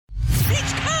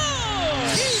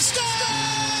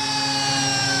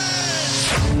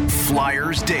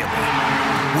Flyers Daily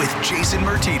with Jason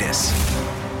Myrtetus.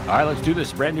 All right, let's do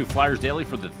this. Brand new Flyers Daily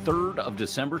for the 3rd of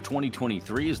December,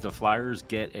 2023, as the Flyers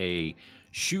get a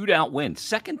shootout win.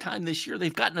 Second time this year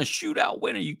they've gotten a shootout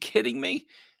win. Are you kidding me?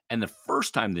 And the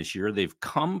first time this year they've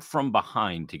come from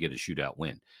behind to get a shootout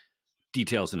win.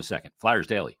 Details in a second. Flyers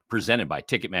Daily, presented by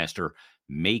Ticketmaster.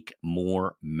 Make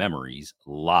more memories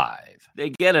live. They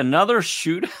get another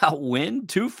shootout win,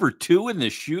 2 for 2 in the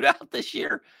shootout this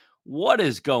year. What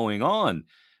is going on?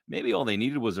 Maybe all they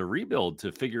needed was a rebuild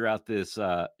to figure out this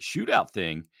shootout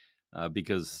thing,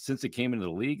 because since it came into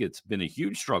the league, it's been a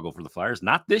huge struggle for the Flyers.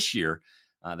 Not this year.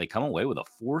 They come away with a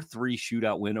 4-3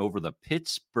 shootout win over the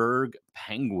Pittsburgh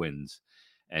Penguins.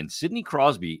 And Sidney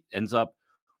Crosby ends up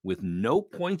with no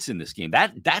points in this game.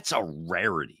 That's a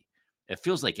rarity. It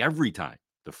feels like every time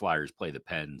the Flyers play the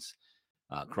Pens,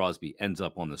 Crosby ends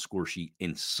up on the score sheet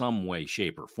in some way,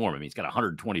 shape, or form. I mean, he's got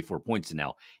 124 points in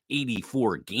now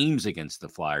 84 games against the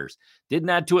Flyers. Didn't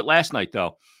add to it last night,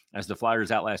 though, as the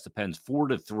Flyers outlast the Pens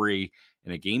 4-3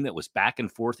 in a game that was back and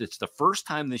forth. It's the first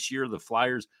time this year the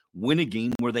Flyers win a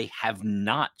game where they have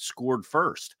not scored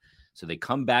first. So they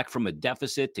come back from a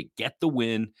deficit to get the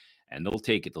win, and they'll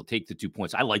take it. They'll take the 2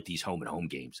 points. I like these home-and-home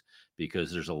games because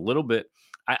there's a little bit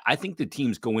 – I think the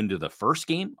teams go into the first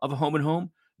game of a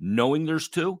home-and-home knowing there's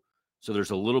 2. So there's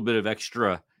a little bit of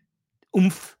extra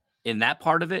oomph in that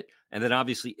part of it. And then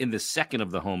obviously in the second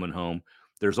of the home-and-home,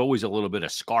 there's always a little bit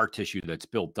of scar tissue that's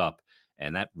built up,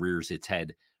 and that rears its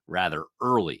head rather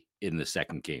early in the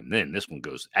second game. Then this one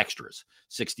goes extras,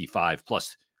 65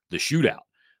 plus the shootout.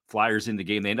 Flyers in the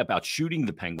game. They end up out shooting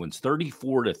the Penguins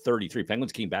 34-33.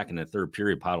 Penguins came back in the third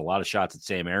period, piled a lot of shots at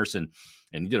Sam Ersson,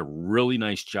 and he did a really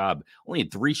nice job. Only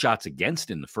had 3 shots against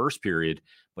in the first period,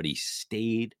 but he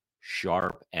stayed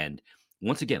sharp. And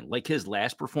once again, like his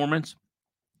last performance,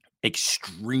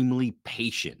 extremely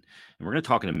patient. And we're going to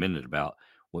talk in a minute about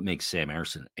what makes Sam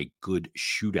Ersson a good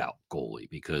shootout goalie,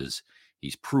 because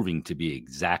he's proving to be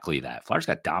exactly that. Flyers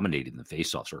got dominated in the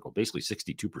faceoff circle. Basically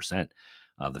 62%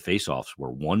 of the faceoffs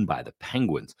were won by the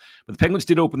Penguins. But the Penguins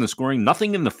did open the scoring.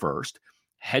 Nothing in the first.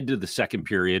 Head to the second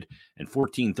period, and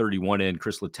 14:31 in,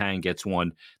 Chris Letang gets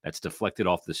one that's deflected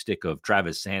off the stick of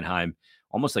Travis Sanheim,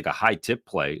 almost like a high tip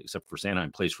play, except for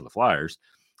Sanheim plays for the Flyers.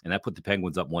 And that put the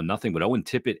Penguins up 1-0. But Owen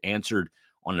Tippett answered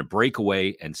on a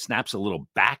breakaway and snaps a little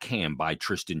backhand by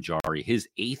Tristan Jarry, his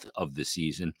 8th of the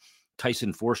season.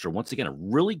 Tyson Foerster, once again, a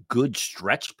really good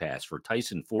stretch pass for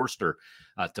Tyson Foerster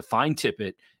to find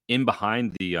Tippett in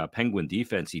behind the Penguin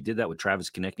defense. He did that with Travis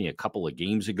Konechny a couple of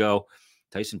games ago.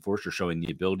 Tyson Foerster showing the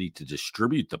ability to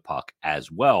distribute the puck as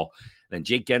well. Then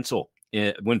Jake Gensel,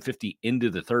 150 into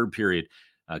the third period,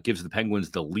 gives the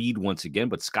Penguins the lead once again,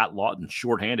 but Scott Lawton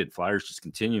shorthanded. Flyers just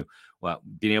continue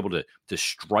being able to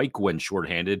strike when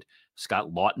shorthanded.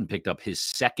 Scott Lawton picked up his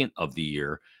 2nd of the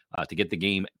year to get the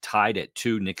game tied at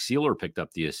 2. Nick Seeler picked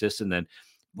up the assist. And then,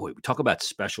 boy, we talk about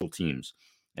special teams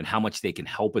and how much they can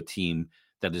help a team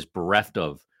that is bereft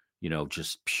of,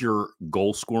 just pure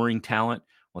goal scoring talent.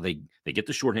 Well, they get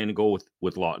the shorthanded goal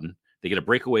with Lawton. They get a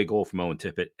breakaway goal from Owen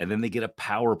Tippett, and then they get a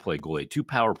power play goal. They had 2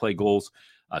 power play goals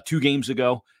 2 games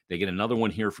ago. They get another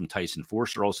one here from Tyson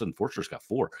Foerster. All of a sudden, Forster's got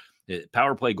 4.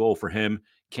 Power play goal for him.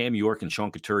 Cam York and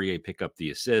Sean Couturier pick up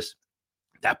the assist.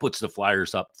 That puts the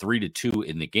Flyers up 3-2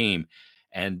 in the game.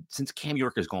 And since Cam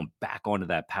York has gone back onto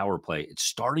that power play, it's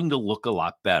starting to look a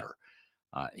lot better.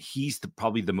 He's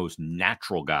probably the most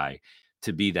natural guy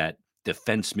to be that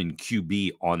defenseman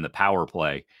QB on the power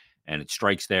play, and it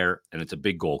strikes there, and it's a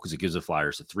big goal because it gives the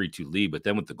Flyers a 3-2 lead. But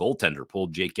then with the goaltender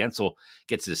pulled, Jake Gensel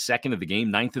gets his 2nd of the game,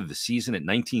 9th of the season at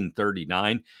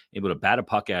 19:39, able to bat a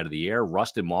puck out of the air.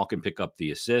 Rust and Malkin pick up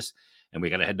the assist, and we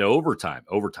got to head to overtime.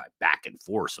 Back and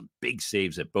forth, some big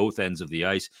saves at both ends of the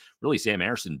ice. Really, Sam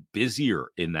Ersson busier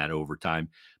in that overtime,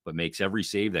 but makes every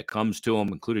save that comes to him,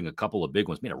 including a couple of big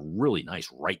ones. Made a really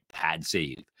nice right pad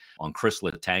save on Chris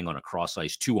Letang on a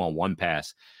cross-ice 2-on-1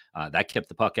 pass. That kept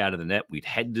the puck out of the net. We'd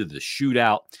head to the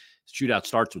shootout. Shootout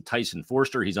starts with Tyson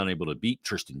Foerster. He's unable to beat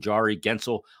Tristan Jarry.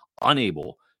 Gensel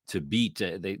unable to beat.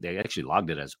 They actually logged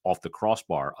it as off the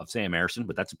crossbar of Sam Ersson,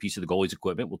 but that's a piece of the goalie's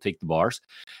equipment. We'll take the bars.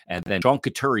 And then Sean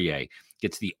Couturier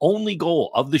gets the only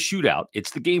goal of the shootout.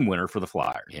 It's the game winner for the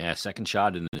Flyers. Yeah, second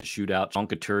shot in the shootout. Sean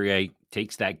Couturier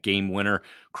takes that game winner.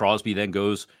 Crosby then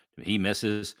goes. He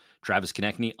misses. Travis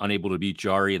Konechny unable to beat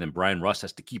Jarry, and then Brian Rust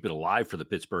has to keep it alive for the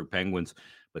Pittsburgh Penguins.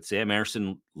 But Sam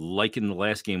Ersson, like in the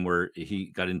last game where he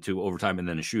got into overtime and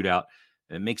then a shootout,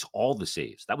 and makes all the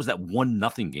saves. That was that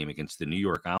 1-0 game against the New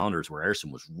York Islanders where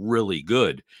Ersson was really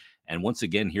good. And once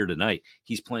again here tonight,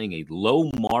 he's playing a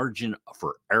low margin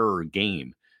for error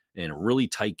game in a really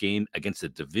tight game against a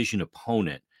division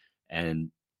opponent.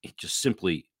 And just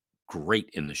simply great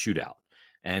in the shootout.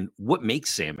 And what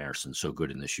makes Sam Ersson so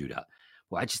good in the shootout?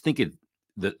 Well, I just think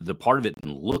the part of it,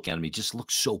 and look at him, he just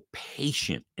looks so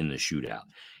patient in the shootout.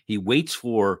 He waits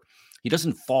for, he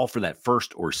doesn't fall for that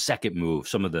first or second move,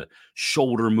 some of the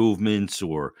shoulder movements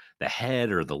or the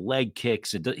head or the leg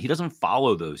kicks. He doesn't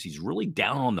follow those. He's really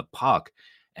down on the puck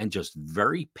and just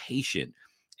very patient.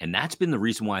 And that's been the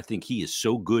reason why I think he is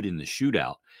so good in the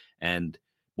shootout. And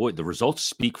boy, the results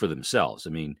speak for themselves. I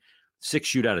mean, 7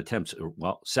 shootout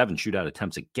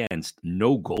attempts against,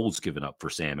 no goals given up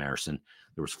for Sam Ersson.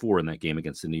 There was 4 in that game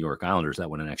against the New York Islanders. That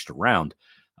went an extra round.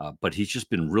 But he's just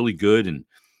been really good. And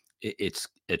it's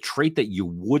a trait that you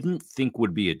wouldn't think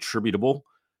would be attributable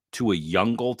to a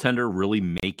young goaltender really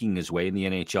making his way in the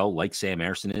NHL like Sam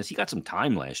Ersson is. He got some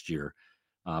time last year,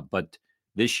 but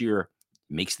this year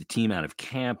makes the team out of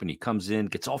camp, and he comes in,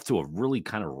 gets off to a really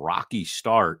kind of rocky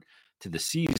start to the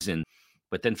season,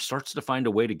 but then starts to find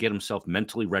a way to get himself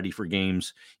mentally ready for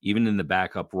games, even in the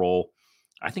backup role.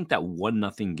 I think that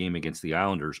 1-0 game against the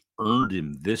Islanders earned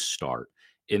him this start,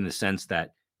 in the sense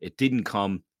that it didn't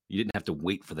come, you didn't have to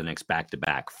wait for the next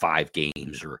back-to-back 5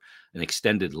 games or an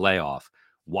extended layoff.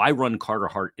 Why run Carter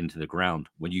Hart into the ground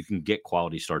when you can get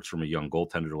quality starts from a young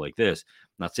goaltender like this?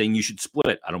 I'm not saying you should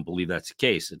split. I don't believe that's the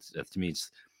case. To me,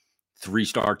 it's 3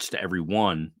 starts to every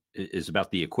one is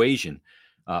about the equation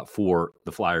for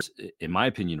the Flyers, in my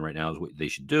opinion, right now, is what they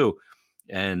should do.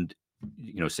 And,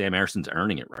 Sam Ersson's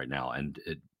earning it right now. And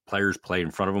players play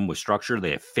in front of him with structure.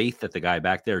 They have faith that the guy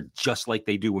back there, just like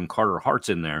they do when Carter Hart's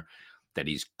in there, that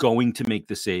he's going to make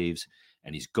the saves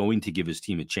and he's going to give his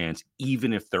team a chance,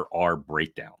 even if there are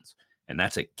breakdowns. And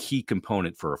that's a key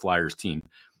component for a Flyers team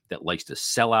that likes to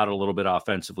sell out a little bit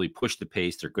offensively, push the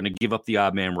pace. They're going to give up the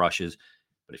odd man rushes.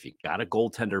 But if you got a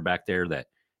goaltender back there that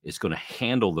is going to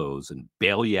handle those and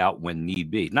bail you out when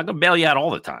need be, not going to bail you out all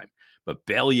the time, but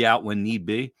bail you out when need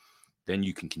be, then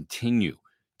you can continue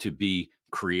to be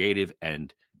creative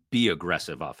and be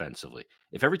aggressive offensively.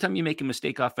 If every time you make a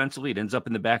mistake offensively, it ends up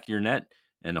in the back of your net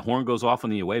and the horn goes off on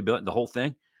the away, the whole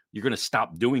thing, you're going to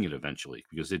stop doing it eventually,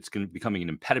 because it's going to becoming an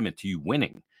impediment to you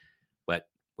winning. But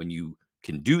when you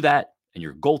can do that and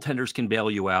your goaltenders can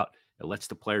bail you out, it lets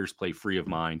the players play free of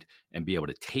mind and be able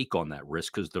to take on that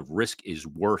risk, because the risk is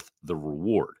worth the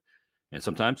reward. And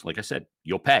sometimes, like I said,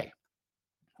 you'll pay.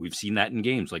 We've seen that in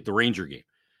games like the Ranger game.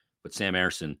 But Sam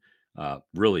Ersson,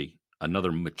 really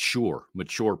another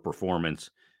mature performance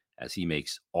as he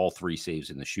makes all 3 saves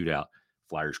in the shootout.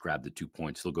 Flyers grab the 2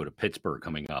 points. They'll go to Pittsburgh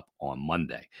coming up on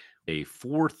Monday. A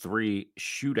 4-3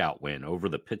 shootout win over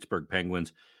the Pittsburgh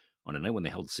Penguins on a night when they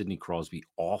held Sidney Crosby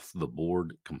off the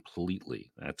board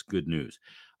completely. That's good news.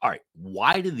 All right,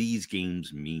 why do these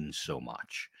games mean so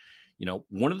much?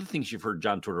 One of the things you've heard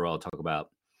John Tortorella talk about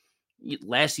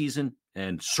last season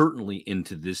and certainly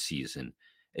into this season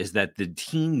is that the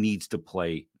team needs to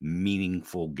play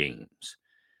meaningful games.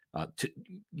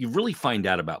 You really find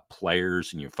out about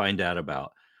players, and you find out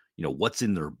about, what's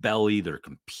in their belly, their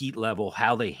compete level,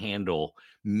 how they handle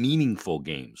meaningful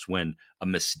games when a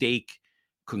mistake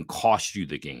can cost you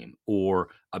the game, or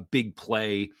a big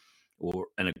play or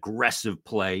an aggressive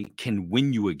play can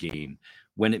win you a game,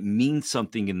 when it means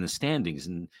something in the standings.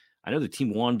 And I know the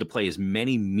team wanted to play as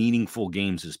many meaningful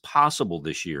games as possible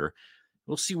this year.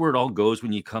 We'll see where it all goes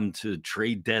when you come to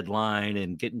trade deadline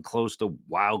and getting close to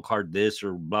wild card this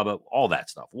or blah, blah, all that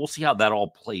stuff. We'll see how that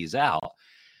all plays out.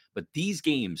 But these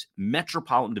games,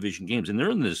 Metropolitan Division games, and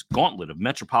they're in this gauntlet of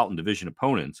Metropolitan Division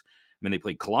opponents. I mean, they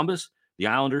played Columbus, the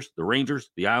Islanders, the Rangers,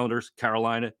 the Islanders,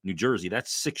 Carolina, New Jersey.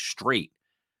 That's 6 straight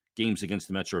games against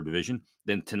the Metro Division.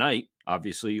 Then tonight,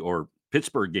 obviously, or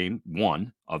Pittsburgh game,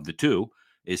 1 of the 2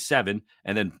 is 7.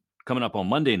 And then coming up on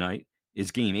Monday night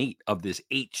is game 8 of this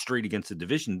 8 straight against the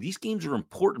division. These games are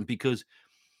important because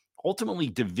ultimately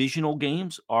divisional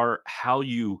games are how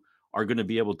you are going to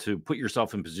be able to put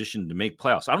yourself in position to make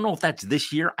playoffs. I don't know if that's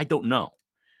this year. I don't know.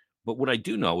 But what I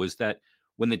do know is that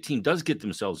when the team does get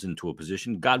themselves into a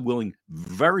position, God willing,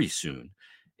 very soon,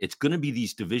 it's going to be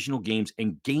these divisional games,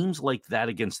 and games like that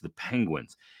against the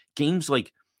Penguins, games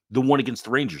like the one against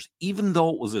the Rangers. Even though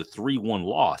it was a 3-1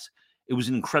 loss, it was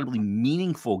an incredibly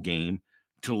meaningful game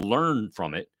to learn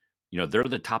from it. They're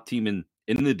the top team in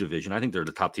the division. I think they're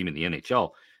the top team in the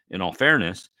NHL, in all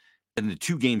fairness. And the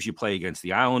 2 games you play against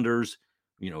the Islanders,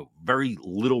 very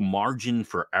little margin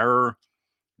for error.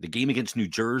 The game against New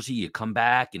Jersey, you come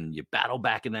back and you battle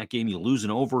back in that game. You lose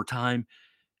in overtime.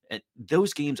 And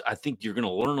those games, I think you're going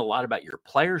to learn a lot about your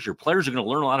players. Your players are going to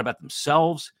learn a lot about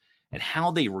themselves and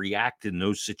how they react in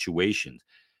those situations.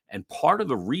 And part of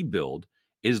the rebuild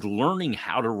is learning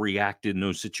how to react in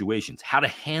those situations, how to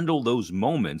handle those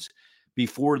moments,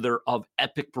 before they're of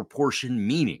epic proportion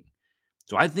meaning.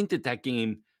 So I think that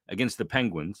game against the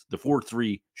Penguins, the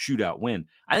 4-3 shootout win,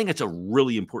 I think it's a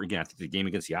really important game. I think the game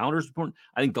against the Islanders is important.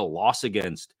 I think the loss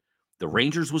against the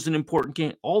Rangers was an important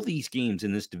game. All these games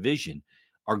in this division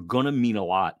are going to mean a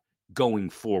lot going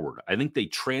forward. I think they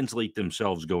translate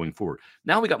themselves going forward.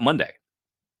 Now we got Monday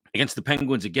against the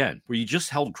Penguins again, where you just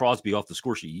held Crosby off the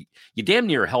score sheet. You damn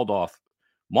near held off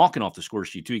Malkin off the score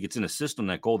sheet, too. He gets an assist on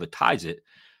that goal that ties it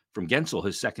from Gensel,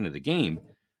 his second of the game.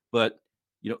 But,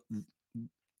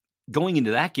 going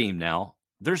into that game now,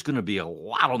 there's going to be a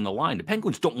lot on the line. The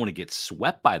Penguins don't want to get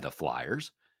swept by the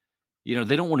Flyers. They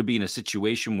don't want to be in a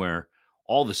situation where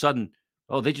all of a sudden,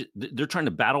 they're trying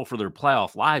to battle for their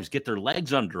playoff lives, get their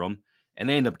legs under them, and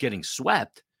they end up getting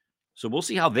swept. So we'll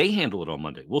see how they handle it on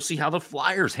Monday. We'll see how the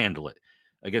Flyers handle it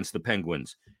against the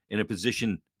Penguins in a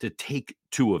position to take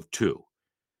 2 of 2.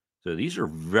 So these are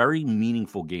very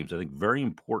meaningful games. I think very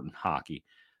important hockey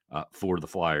for the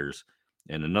Flyers.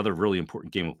 And another really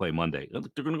important game will play Monday.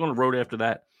 They're going to go on the road after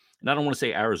that. And I don't want to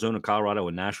say Arizona, Colorado,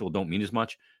 and Nashville don't mean as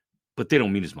much, but they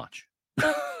don't mean as much.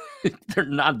 They're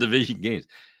not division games.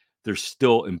 They're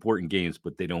still important games,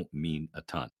 but they don't mean a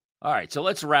ton. All right, so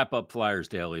let's wrap up Flyers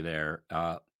Daily there.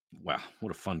 Wow,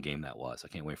 what a fun game that was. I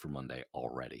can't wait for Monday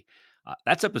already.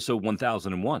 That's episode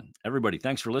 1001. Everybody,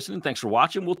 thanks for listening. Thanks for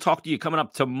watching. We'll talk to you coming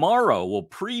up tomorrow. We'll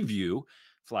preview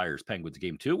Flyers Penguins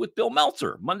Game 2 with Bill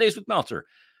Meltzer. Mondays with Meltzer.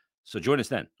 So join us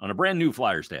then on a brand new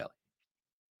Flyers Daily.